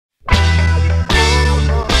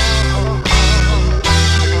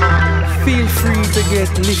to get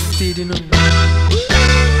lifted, you know.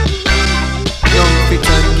 Young, fit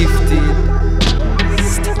and gifted.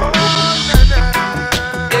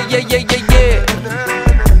 Yeah.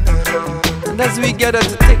 And as we gather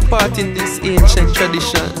to take part in this ancient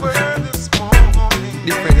tradition,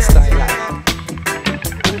 different style.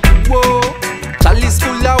 Whoa, chalice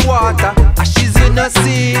full of water, ashes in a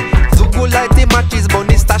sea. Zugu like the matches,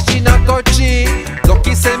 bunny stash in a country.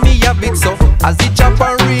 Lucky say me have it so, as the chop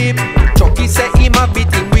and rip. Chucky say him a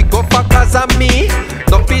bit him, we go for cause of me.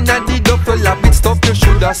 Nothing at the duffel a bit stuff you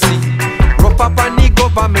shoulda see. Rough up on the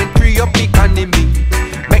government, free up the economy.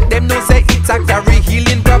 Make them know say it's a carry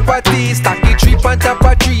healing property. Stack the tree on top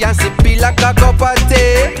of tree and sip it like a cup of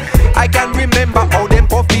tea. I can remember how them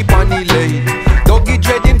puffy on the lane. Dougie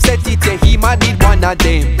dread him set it, yeah, him a did one of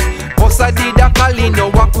them. Bossa did a call, no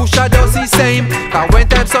Wakusha does the same. Cause when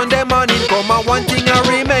time Sunday morning come and one thing a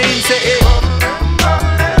remain, say hey.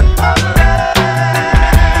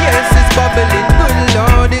 Yes, it's bubbling, good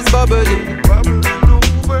Lord, it's bubbling.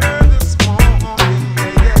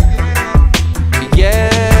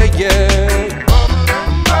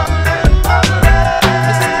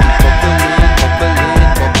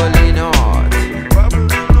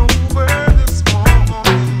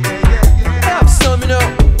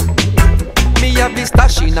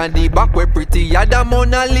 And the back way prettier than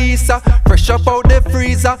Mona Lisa. Fresh up out the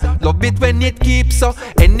freezer, love it when it keeps so.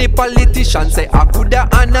 Any politician say I coulda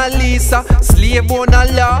Annalisa. Slave on a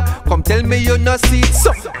law, come tell me you no see it.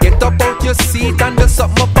 So get up out your seat and do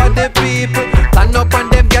something up for the people. Stand up and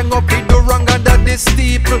them gang up in the wrong under the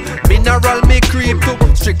steeple. Mineral me creep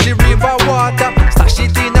to strictly river water. Stash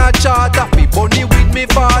it in a charter, me bunny with me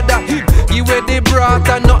father. He wear the brought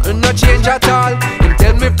and nothing no change at all. Him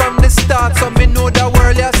tell me from the start so me know the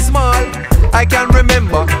world is small. I can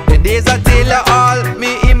remember the days at Taylor Hall.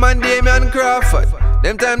 Me, him and Damian Crawford.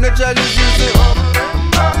 Them time the chalice used to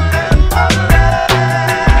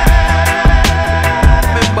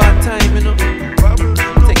remember time, you know.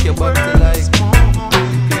 Take your back to life.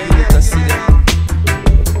 You look to see them.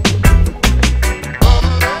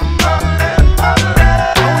 I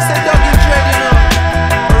would say Dougie Dread, you know.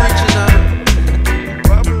 Original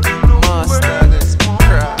master, this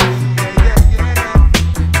craft.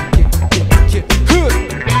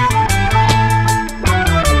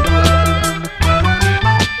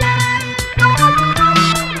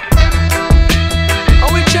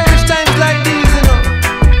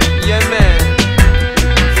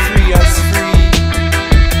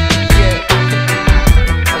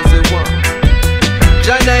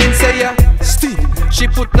 She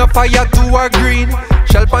put no fire to her green.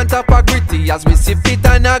 Shelp on top of gritty as we sip it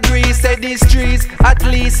and agree. Say these trees at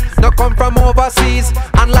least no come from overseas.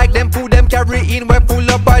 Unlike them food them carry in, we're full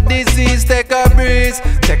up of disease. Take a breeze,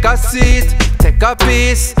 take a seat, take a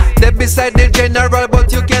piece. They beside the general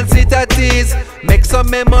but you can sit at ease. Make some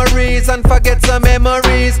memories and forget some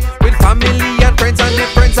memories. With family and friends and the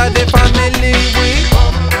friends of the family. We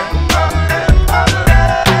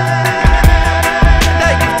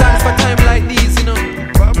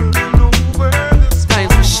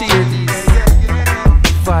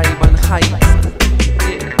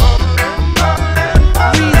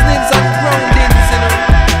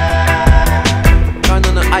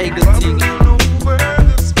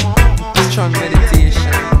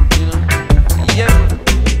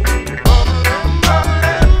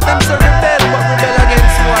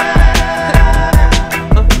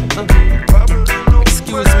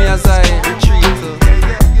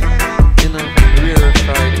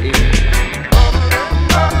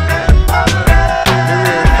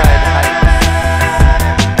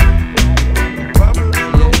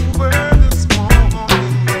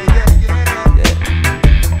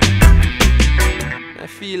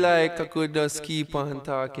I could just keep on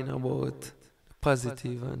talking about the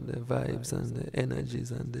positive and the vibes and the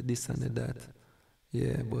energies and the this and the that.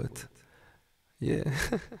 Yeah, but yeah,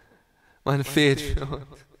 man, faith.